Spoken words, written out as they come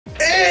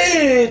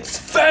It's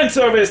fan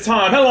service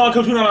time! Hello,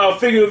 welcome to another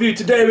figure review.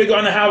 Today we're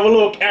going to have a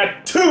look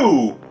at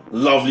two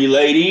lovely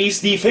ladies,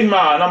 the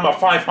figma number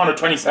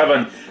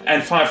 527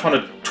 and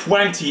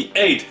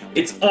 528.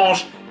 It's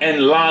Ange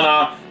and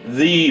Lanna,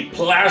 the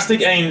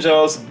plastic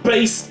angels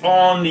based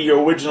on the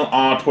original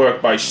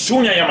artwork by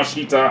Shunya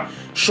Yamashita,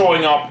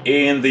 showing up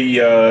in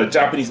the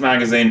Japanese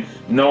magazine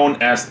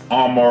known as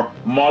Armour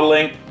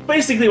Modelling.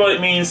 Basically what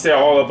it means, they're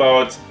all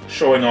about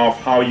showing off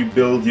how you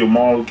build your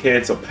model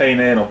kits or paint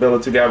it or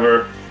build it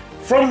together,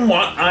 from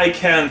what I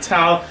can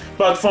tell.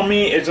 But for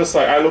me, it's just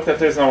like, I looked at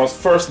this and I was,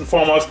 first and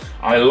foremost,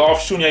 I love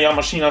Shunya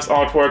Yamashita's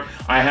artwork.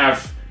 I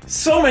have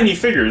so many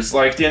figures,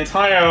 like the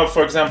entire,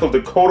 for example, the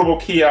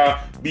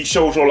Kodobokiya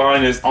Bishoujo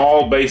line is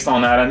all based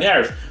on that, and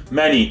there's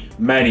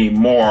many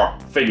more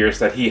figures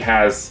that he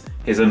has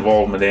his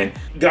involvement in.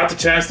 Got the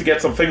chance to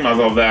get some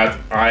figmas of that,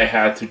 I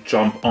had to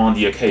jump on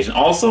the occasion.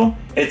 Also,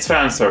 it's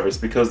fan service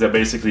because they're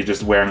basically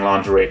just wearing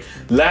lingerie.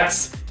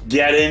 Let's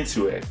get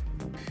into it.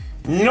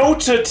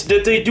 Noted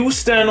that they do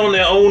stand on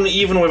their own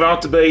even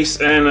without the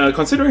base, and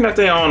considering that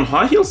they are on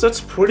high heels,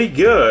 that's pretty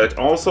good.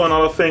 Also,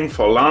 another thing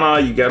for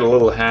Lanna, you get a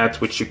little hat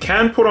which you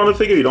can put on the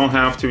figure, you don't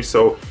have to,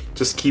 so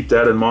just keep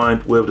that in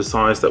mind with the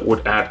size. That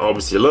would add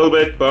obviously a little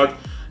bit, but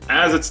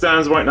as it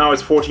stands right now,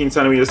 it's 14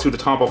 centimeters to the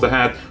top of the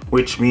hat,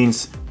 which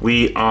means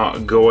we are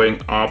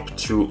going up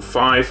to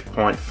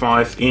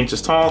 5.5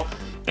 inches tall.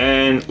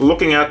 And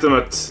looking at them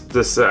at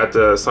the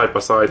side by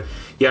side,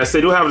 yes, they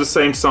do have the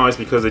same size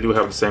because they do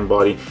have the same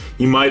body.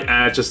 You might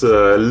add just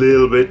a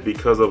little bit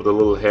because of the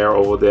little hair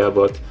over there,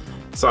 but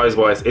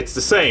size-wise, it's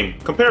the same.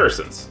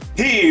 Comparisons.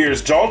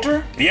 Here's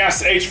Jolter, the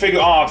SH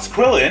Figure Arts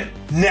Krillin,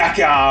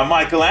 Naka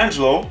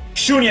Michelangelo,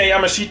 Shunya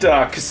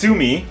Yamashita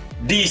Kasumi,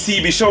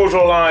 DC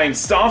Bishoujo line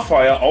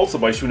Starfire, also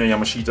by Shunya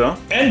Yamashita,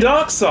 and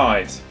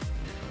Darkseid.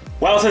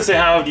 Well, since they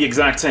have the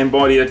exact same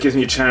body, that gives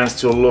me a chance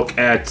to look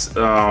at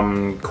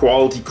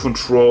quality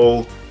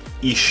control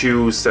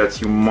issues that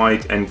you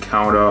might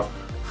encounter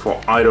for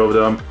either of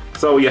them.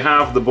 So you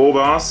have the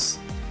bobas,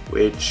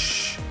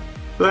 which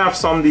will have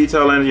some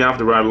detail in it. You have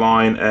the red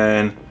line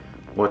and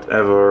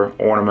whatever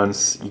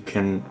ornaments you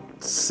can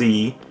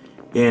see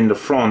in the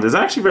front. It's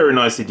actually very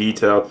nicely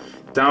detailed,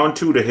 down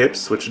to the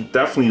hips, which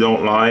definitely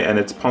don't lie, and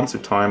it's pantsu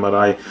time,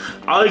 but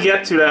I'll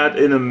get to that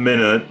in a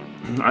minute.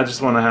 I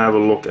just want to have a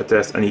look at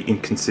there's any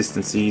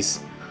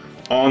inconsistencies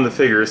on the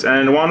figures.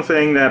 And one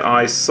thing that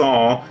I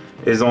saw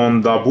is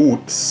on the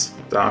boots,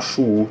 the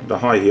shoe, the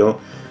high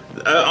heel,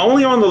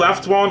 only on the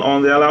left one,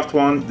 on the left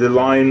one, the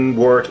line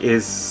work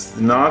is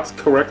not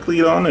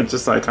correctly done. It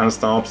just like kind of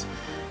stops.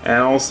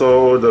 And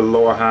also the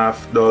lower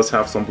half does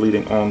have some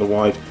bleeding on the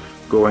white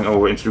going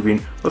over into the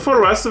green. But for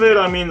the rest of it,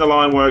 I mean, the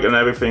line work and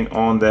everything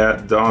on there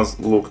does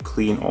look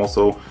clean.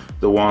 Also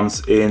the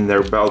ones in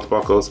their belt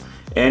buckles.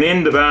 And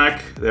in the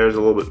back, there's a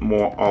little bit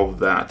more of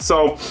that.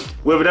 So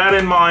with that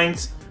in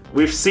mind,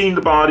 we've seen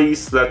the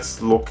bodies.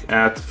 Let's look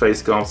at the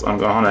face sculpts. I'm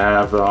gonna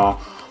have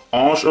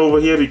Ange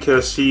over here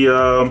because she,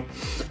 I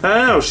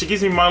don't know, she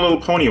gives me My Little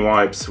Pony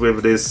vibes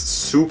with this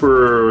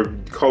super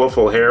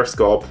colorful hair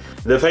sculpt.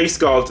 The face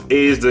sculpt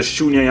is the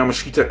Shunya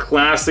Yamashita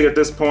classic at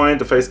this point.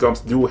 The face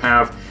sculpts do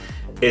have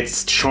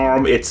its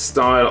charm, its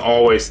style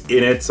always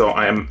in it, so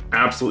I am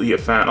absolutely a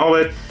fan of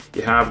it.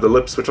 You have the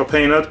lips which are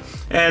painted,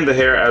 and the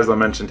hair, as I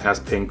mentioned, has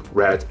pink,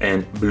 red,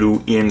 and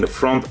blue in the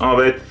front of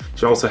it.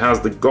 She also has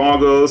the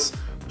goggles,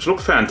 which look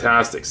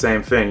fantastic.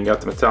 Same thing, you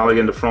got the metallic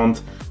in the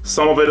front,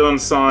 some of it on the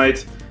side,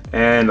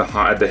 and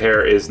the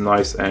hair is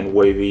nice and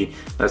wavy.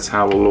 Let's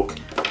have a look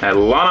at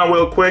Lanna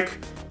real quick.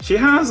 She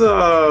has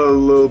a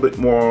little bit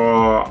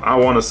more, I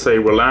want to say,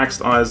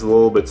 relaxed eyes, a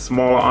little bit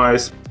smaller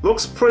eyes.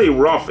 Looks pretty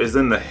rough is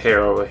in the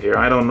hair over here.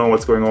 I don't know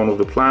what's going on with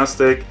the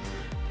plastic.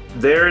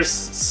 There's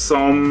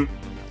some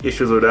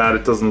issues with that.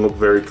 It doesn't look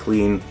very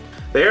clean.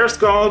 The hair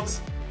sculpt,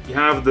 you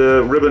have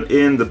the ribbon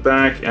in the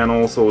back and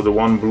also the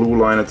one blue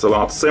line. It's a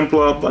lot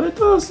simpler, but it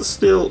does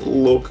still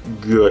look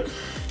good.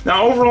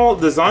 Now overall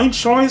design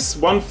choice,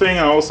 one thing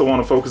I also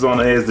want to focus on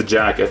is the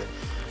jacket.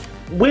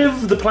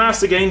 With the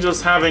plastic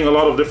angels having a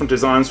lot of different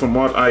designs from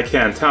what I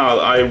can tell,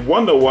 I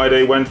wonder why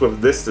they went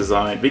with this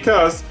design,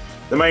 because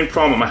the main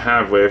problem I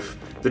have with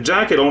the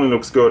jacket only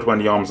looks good when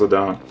the arms are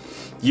down.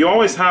 You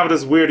always have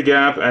this weird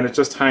gap and it's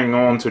just hanging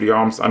on to the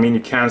arms. I mean, you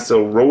can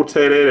still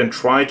rotate it and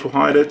try to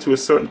hide it to a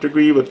certain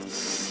degree, but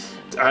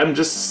I'm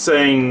just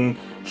saying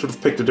should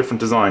have picked a different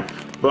design.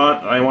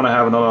 But I want to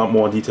have another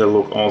more detailed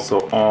look also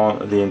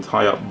on the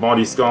entire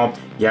body sculpt.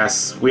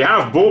 Yes, we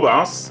have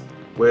bobas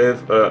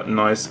with a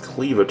nice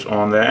cleavage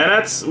on there, and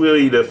that's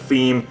really the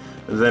theme,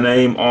 the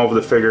name of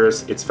the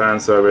figures. It's fan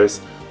service.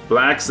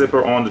 Black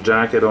zipper on the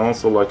jacket,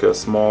 also like a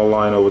small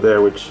line over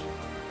there which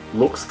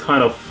looks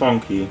kind of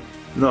funky.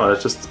 No,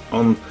 that's just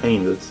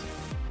unpainted.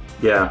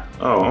 Yeah,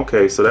 oh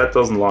okay, so that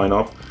doesn't line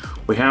up.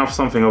 We have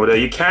something over there.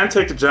 You can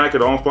take the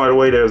jacket off, by the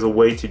way. There's a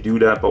way to do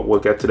that, but we'll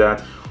get to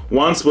that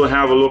once we'll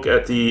have a look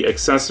at the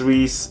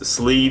accessories,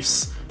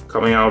 sleeves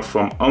coming out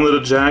from under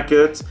the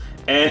jacket.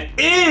 And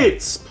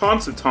it's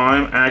pantsu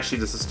time. Actually,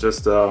 this is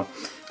just, I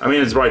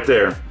mean, it's right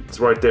there. It's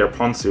right there,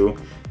 pantsu.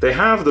 They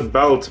have the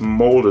belt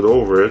molded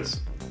over it,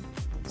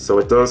 so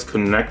it does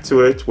connect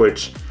to it,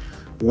 which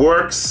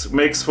works,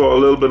 makes for a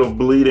little bit of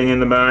bleeding in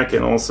the back,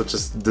 and also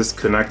just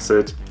disconnects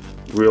it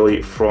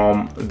really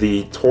from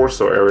the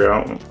torso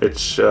area,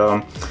 which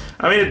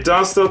I mean, it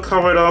does still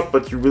cover it up,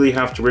 but you really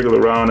have to wriggle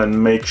around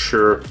and make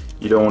sure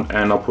you don't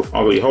end up with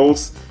ugly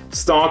holes.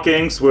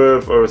 Stockings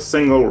with a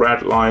single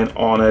red line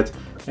on it,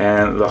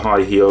 and the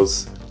high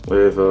heels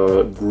with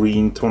a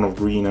green tone of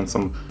green and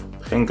some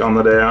pink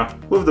under there,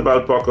 with the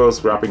belt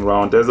buckles wrapping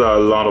around. There's a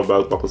lot of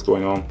belt buckles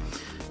going on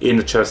in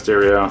the chest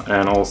area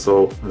and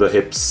also the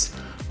hips.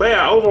 But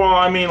yeah, overall,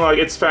 I mean, like,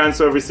 it's fan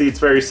servicey, it's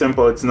very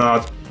simple, it's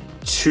not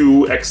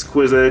too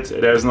exquisite,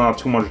 there's not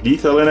too much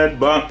detail in it,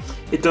 but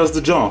it does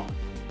the job.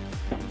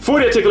 For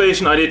the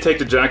articulation, I did take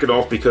the jacket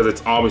off because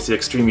it's obviously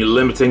extremely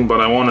limiting,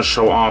 but I want to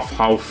show off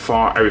how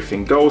far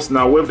everything goes.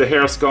 Now with the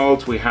hair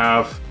sculpt, we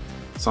have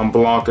some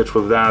blockage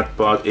with that,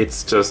 but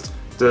it's just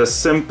the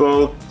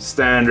simple,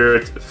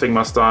 standard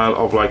Figma style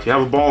of, like, you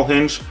have a ball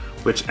hinge,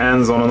 which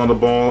ends on another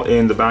ball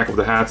in the back of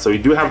the hat, so you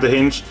do have the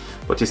hinge,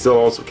 but you still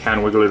also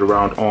can wiggle it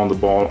around on the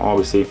ball,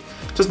 obviously.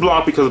 Just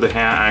blocked because of the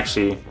hair,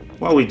 actually.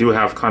 Well, we do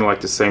have kind of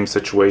like the same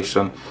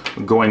situation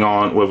going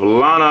on with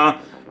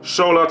Lanna.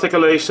 Shoulder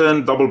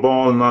articulation, double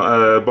ball,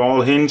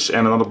 ball hinge,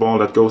 and another ball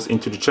that goes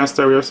into the chest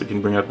area, so you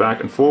can bring it back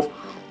and forth.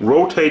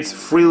 Rotates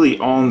freely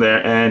on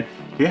there, and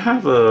do you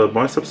have a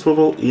bicep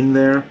swivel in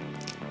there?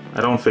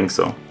 I don't think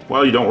so.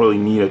 Well, you don't really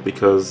need it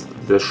because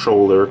the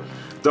shoulder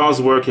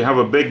does work. You have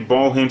a big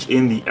ball hinge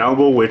in the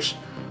elbow, which,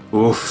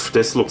 oof,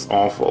 this looks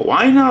awful.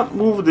 Why not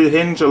move the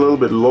hinge a little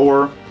bit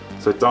lower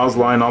so it does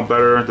line up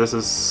better? This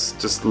is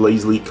just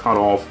lazily cut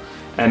off.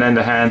 And then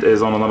the hand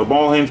is on another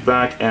ball hinge,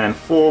 back and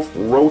forth,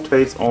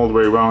 rotates all the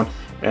way around.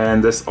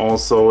 And this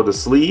also, the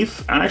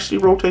sleeve actually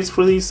rotates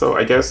freely, so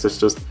I guess it's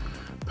just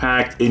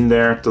packed in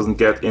there, doesn't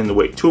get in the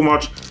way too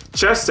much.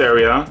 Chest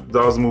area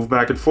does move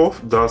back and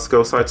forth, does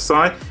go side to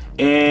side,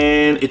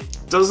 and it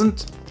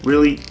doesn't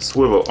really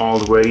swivel all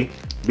the way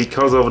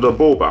because of the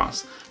bull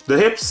bars. The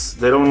hips,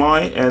 they don't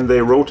lie, and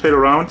they rotate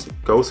around,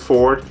 goes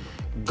forward,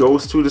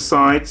 goes to the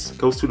sides,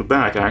 goes to the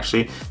back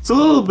actually. It's a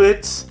little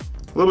bit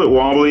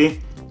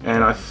wobbly,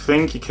 and I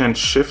think you can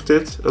shift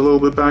it a little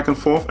bit back and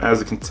forth, as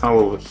you can tell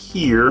over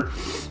here.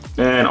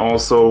 And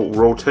also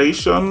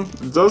rotation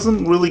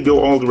doesn't really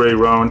go all the way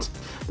around.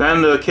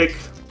 Then the kick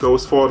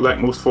goes forward, leg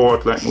moves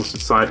to the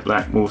side,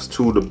 leg moves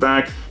to the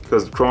back,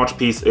 because the crotch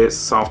piece is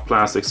soft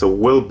plastic, so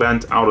will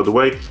bend out of the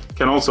way.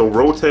 Can also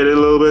rotate it a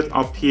little bit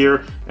up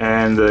here,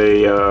 and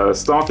the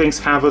stockings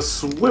have a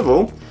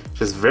swivel,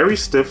 which is very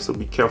stiff, so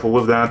be careful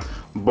with that.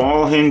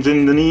 Ball hinge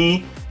in the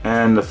knee,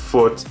 and the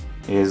foot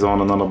is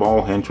on another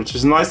ball hinge, which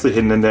is nicely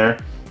hidden in there.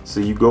 So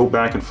you go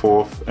back and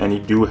forth, and you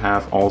do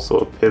have also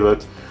a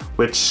pivot,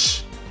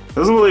 which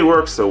doesn't really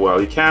work so well.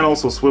 You can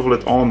also swivel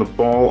it on the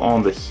ball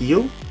on the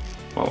heel,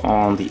 well,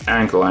 on the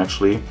ankle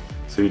actually.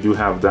 So you do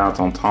have that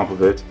on top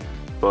of it,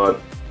 but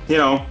you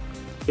know,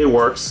 it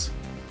works.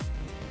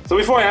 So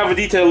before I have a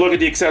detailed look at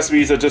the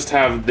accessories, I just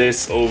have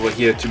this over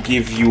here to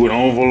give you an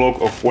overlook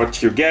of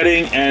what you're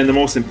getting. And the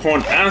most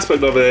important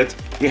aspect of it,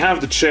 you have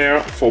the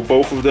chair for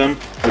both of them,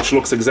 which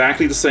looks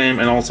exactly the same,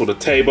 and also the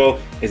table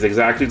is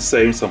exactly the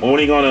same. So I'm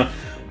only gonna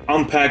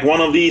unpack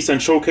one of these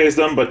and showcase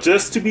them, but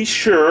just to be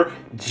sure,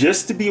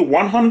 just to be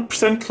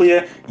 100%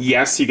 clear,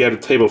 yes, you get a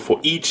table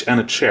for each and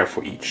a chair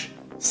for each.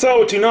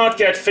 So to not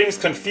get things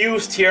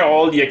confused, here are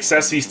all the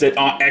accessories that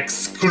are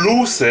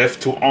exclusive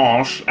to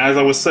Ange. As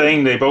I was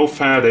saying, they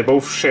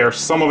both share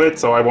some of it,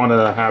 so I wanted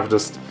to have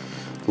just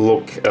a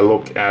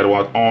look at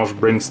what Ange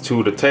brings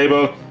to the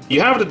table. You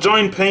have the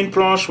giant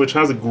paintbrush, which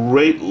has a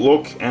great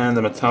look, and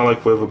the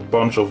metallic with a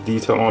bunch of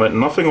detail on it.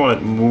 Nothing on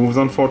it moves,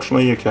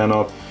 unfortunately. You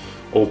cannot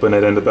open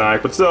it in the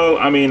back, but still,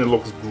 I mean, it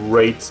looks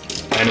great,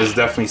 and is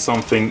definitely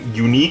something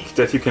unique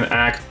that you can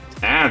add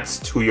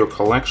to your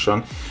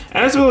collection.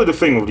 And that's really the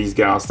thing with these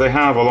guys, they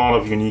have a lot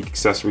of unique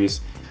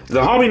accessories.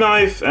 The hobby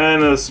knife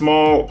and a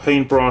small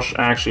paintbrush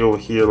actually over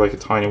here, like a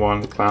tiny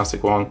one, the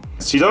classic one.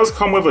 She does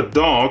come with a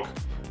dog,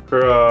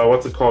 her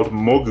what's it called,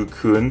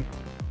 Mogu-kun,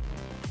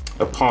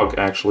 a pug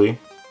actually,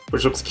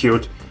 which looks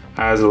cute.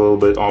 Has a little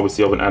bit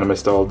obviously of an anime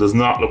style, does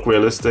not look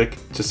realistic,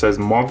 it just says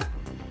Mog.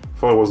 I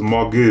thought it was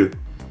Mogu.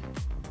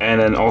 And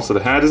then also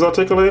the head is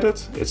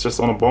articulated, it's just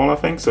on a ball I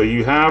think, so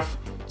you have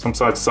some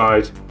side to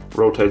side,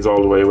 rotates all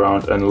the way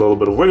around, and a little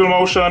bit of wiggle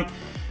motion.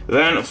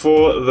 Then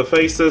for the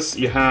faces,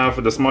 you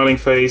have the smiling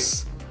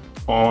face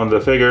on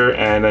the figure,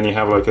 and then you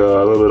have like a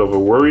little bit of a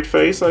worried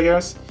face, I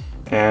guess,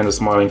 and a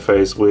smiling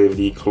face with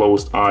the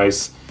closed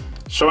eyes,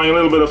 showing a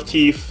little bit of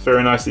teeth,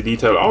 very nicely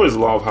detailed. I always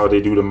love how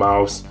they do the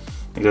mouth.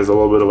 There's a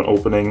little bit of an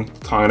opening,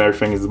 tongue and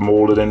everything is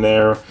molded in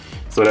there,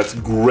 so that's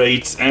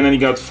great. And then you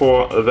got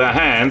for the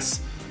hands,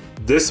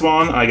 this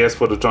one, I guess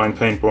for the giant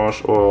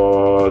paintbrush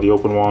or the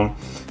open one.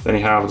 Then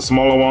you have the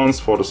smaller ones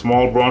for the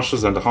small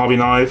brushes and the hobby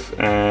knife,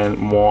 and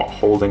more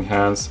holding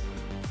hands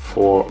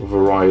for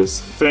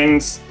various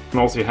things. And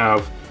also you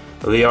have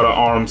the other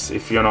arms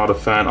if you're not a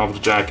fan of the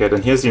jacket.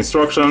 And here's the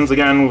instructions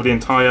again with the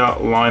entire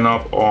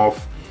lineup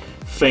of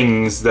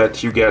things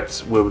that you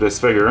get with this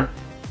figure.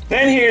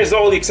 And here's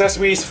all the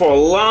accessories for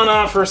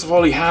Lanna. First of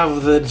all, you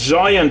have the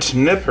giant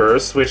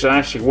nippers, which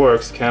actually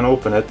works. Can't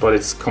open it, but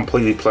it's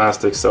completely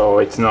plastic, so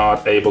it's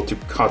not able to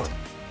cut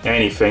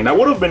anything. That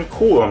would have been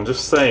cool, I'm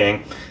just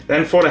saying.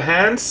 Then for the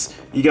hands,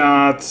 you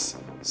got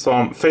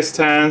some fist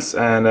hands,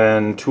 and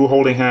then 2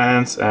 holding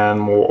hands, and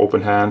more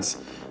open hands.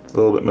 A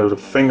little bit with the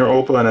finger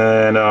open,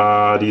 and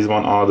these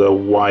one are the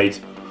white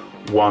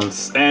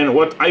ones. And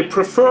what I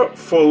prefer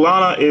for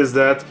Lanna is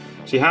that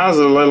she has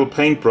a little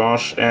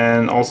paintbrush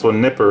and also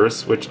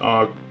nippers, which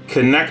are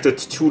connected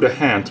to the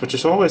hand, which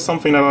is always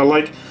something that I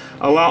like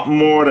a lot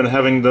more than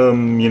having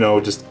them, you know,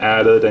 just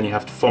added and you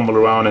have to fumble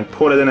around and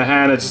put it in the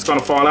hand, it's just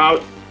gonna fall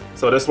out.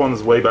 So this one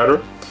is way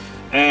better.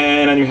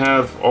 And then you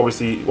have,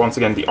 obviously, once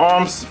again, the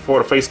arms.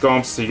 For the face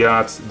sculpts, you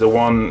got the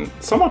one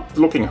somewhat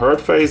looking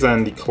hurt face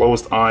and the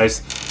closed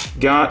eyes.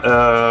 Got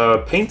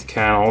a paint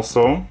can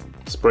also,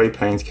 spray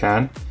paint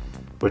can,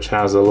 which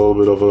has a little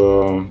bit of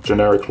a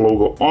generic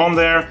logo on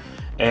there.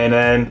 And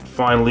then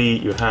finally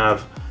you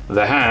have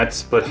the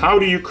hat, but how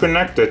do you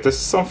connect it? This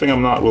is something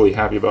I'm not really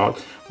happy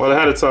about. Well, the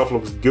hat itself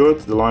looks good.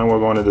 The line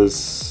work on it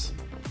is,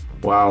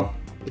 well,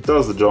 it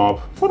does the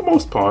job for the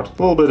most part. A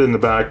little bit in the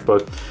back,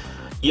 but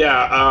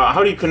yeah,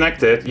 how do you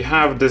connect it? You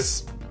have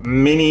this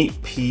mini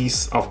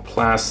piece of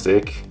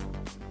plastic,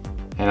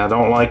 and I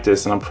don't like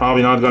this, and I'm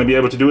probably not going to be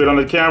able to do it on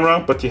the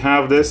camera, but you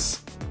have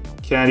this.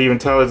 Can't even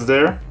tell it's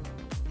there.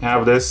 You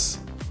have this,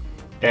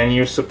 and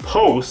you're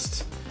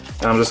supposed,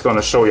 and I'm just going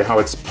to show you how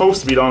it's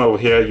supposed to be done over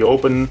here. You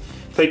open,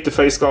 take the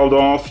face sculpt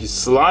off, you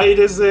slide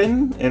this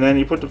in, and then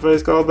you put the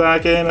face sculpt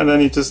back in, and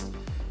then you just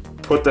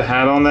put the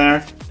hat on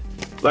there.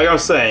 Like I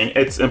was saying,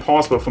 it's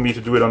impossible for me to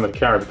do it on the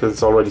camera because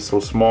it's already so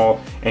small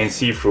and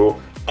see-through.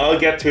 I'll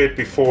get to it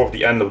before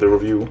the end of the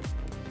review.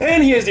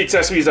 And here's the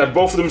accessories that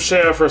both of them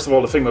share. First of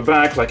all, the figma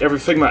back, like every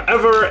figma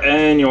ever,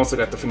 and you also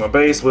got the figma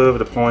base with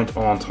the point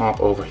on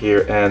top over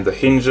here and the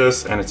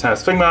hinges, and it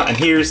has figma. And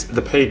here's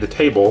the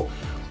table,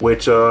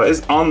 which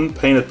is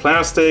unpainted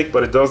plastic,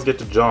 but it does get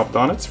the job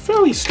done. It's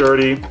fairly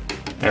sturdy,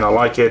 and I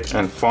like it.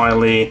 And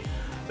finally,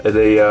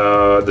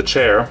 the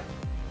chair,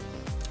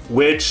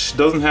 which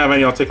doesn't have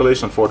any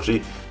articulation, unfortunately.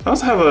 It does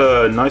have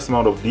a nice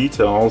amount of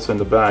detail also in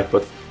the back,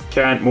 but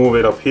can't move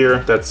it up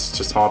here. That's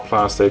just hard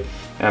plastic.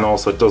 And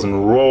also it doesn't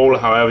roll.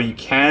 However, you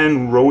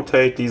can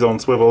rotate these on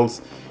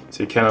swivels,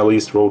 so you can at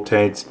least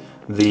rotate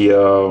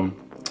the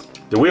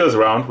wheels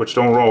around, which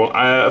don't roll.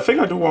 I think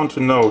I do want to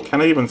know, can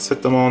I even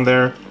sit them on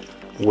there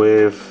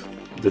with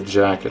the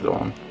jacket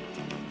on?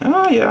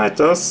 Ah, yeah, it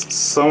does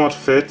somewhat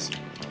fit,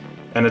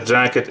 and the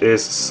jacket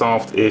is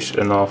soft-ish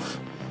enough,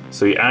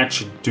 so you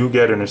actually do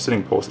get in a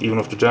sitting pose even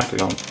with the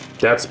jacket on.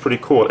 That's pretty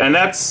cool. And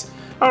that's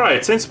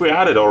alright. Since we're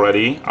at it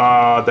already,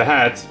 the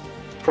hat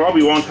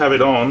probably won't have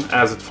it on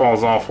as it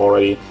falls off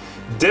already.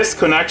 This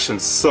connection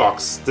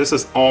sucks. This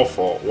is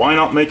awful. Why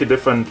not make a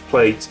different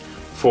plate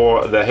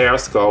for the hair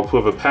sculpt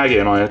with a peg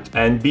in on it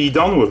and be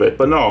done with it?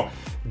 But no,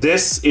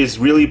 this is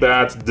really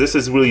bad. This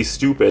is really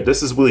stupid.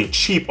 This is really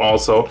cheap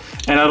also,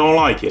 and I don't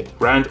like it.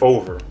 Rant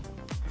over.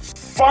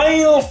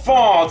 Final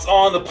thoughts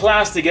on the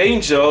Plastic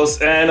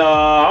Angels, and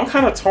I'm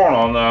kind of torn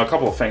on a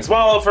couple of things.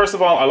 Well, first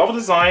of all, I love the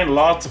design,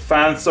 lots of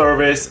fan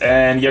service,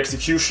 and the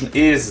execution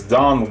is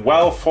done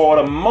well for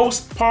the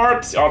most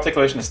part. The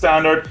articulation is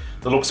standard,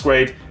 it looks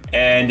great,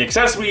 and the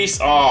accessories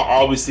are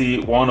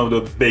obviously one of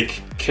the big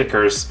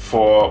kickers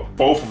for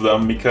both of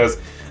them because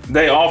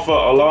they offer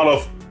a lot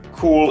of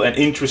cool and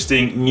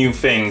interesting new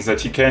things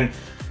that you can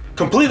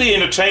completely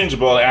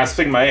interchangeable as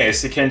Figma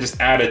is. You can just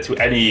add it to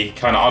any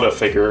kind of other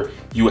figure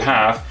you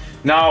have.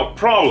 Now,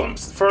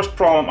 problems. The first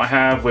problem I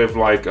have with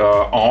like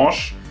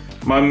Ange,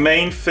 my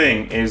main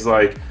thing is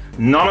like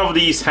none of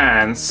these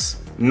hands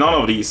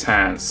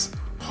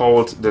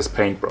hold this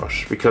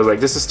paintbrush because like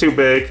this is too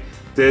big.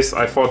 This,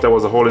 I thought there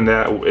was a hole in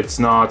there. It's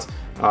not.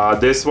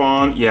 This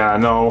one, yeah,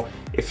 no.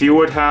 If you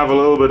would have a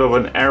little bit of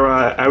an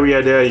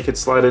area there, you could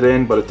slide it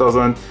in, but it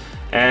doesn't.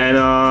 And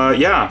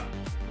yeah,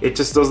 it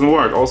just doesn't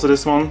work. Also,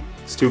 this one,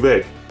 it's too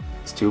big.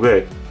 It's too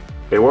big.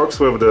 It works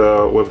with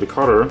the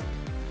cutter,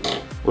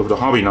 with the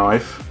hobby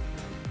knife.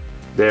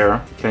 There,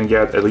 you can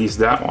get at least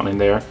that one in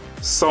there.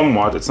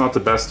 Somewhat, it's not the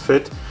best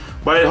fit,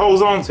 but it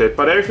holds on to it.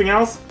 But everything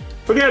else,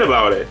 forget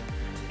about it.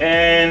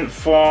 And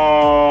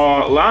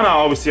for Lanna,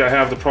 obviously I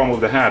have the problem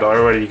with the hat. I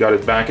already got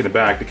it back in the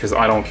back because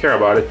I don't care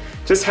about it.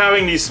 Just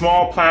having these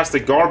small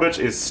plastic garbage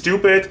is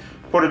stupid.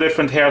 Put a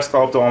different hair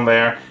sculpt on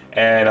there,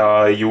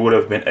 and you would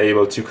have been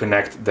able to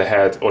connect the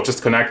head or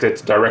just connect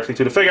it directly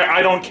to the figure.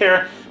 I don't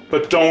care,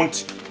 but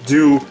don't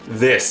do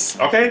this,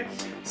 okay?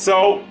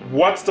 So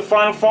what's the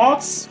final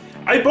thoughts?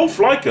 I both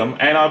like them,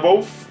 and I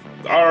both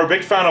are a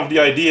big fan of the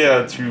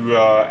idea to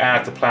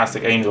add the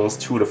Plastic Angels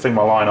to the Figma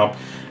lineup,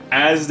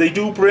 as they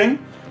do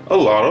bring a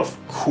lot of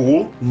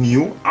cool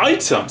new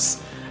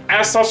items.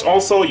 As such,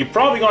 also, you're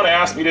probably going to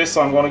ask me this,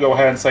 so I'm going to go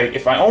ahead and say,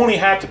 if I only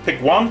had to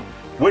pick one,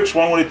 which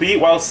one would it be?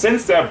 Well,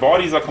 since their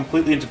bodies are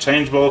completely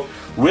interchangeable,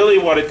 really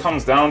what it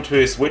comes down to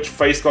is which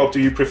face sculpt do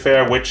you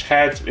prefer, which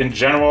head in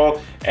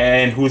general,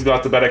 and who's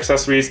got the better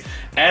accessories.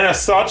 And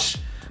as such,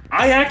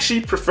 I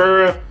actually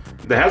prefer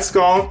the head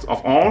sculpt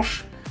of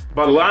Ange,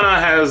 but Lanna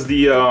has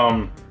the,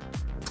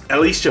 at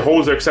least she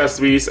holds her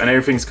accessories and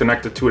everything's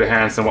connected to the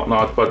hands and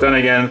whatnot. But then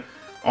again,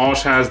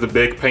 Ange has the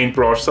big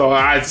paintbrush, so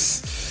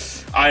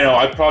I know,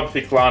 I'd probably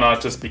pick Lanna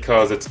just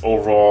because it's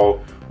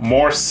overall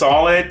more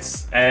solid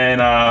and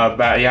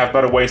you have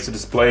better ways to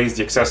display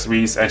the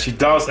accessories, and she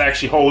does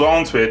actually hold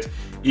on to it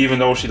even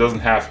though she doesn't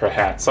have her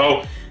hat.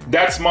 So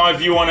that's my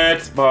view on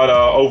it, but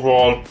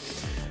overall,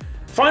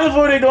 final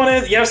verdict on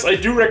it, yes, I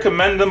do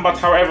recommend them, but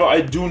however,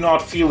 I do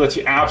not feel that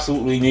you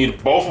absolutely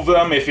need both of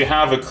them. If you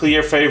have a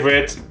clear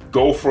favorite,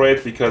 go for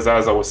it, because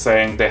as I was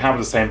saying, they have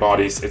the same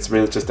bodies. It's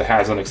really just the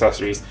hats and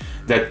accessories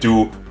that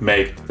do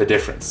make the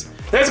difference.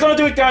 That's gonna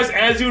do it, guys.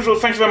 As usual,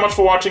 thanks very much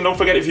for watching. Don't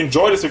forget, if you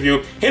enjoyed this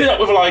review, hit it up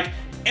with a like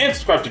and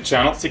subscribe to the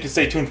channel so you can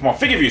stay tuned for more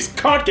figure reviews,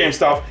 card game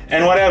stuff,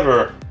 and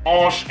whatever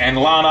Ange and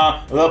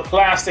Lanna, the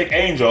Plastic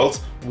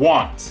Angels,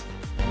 want.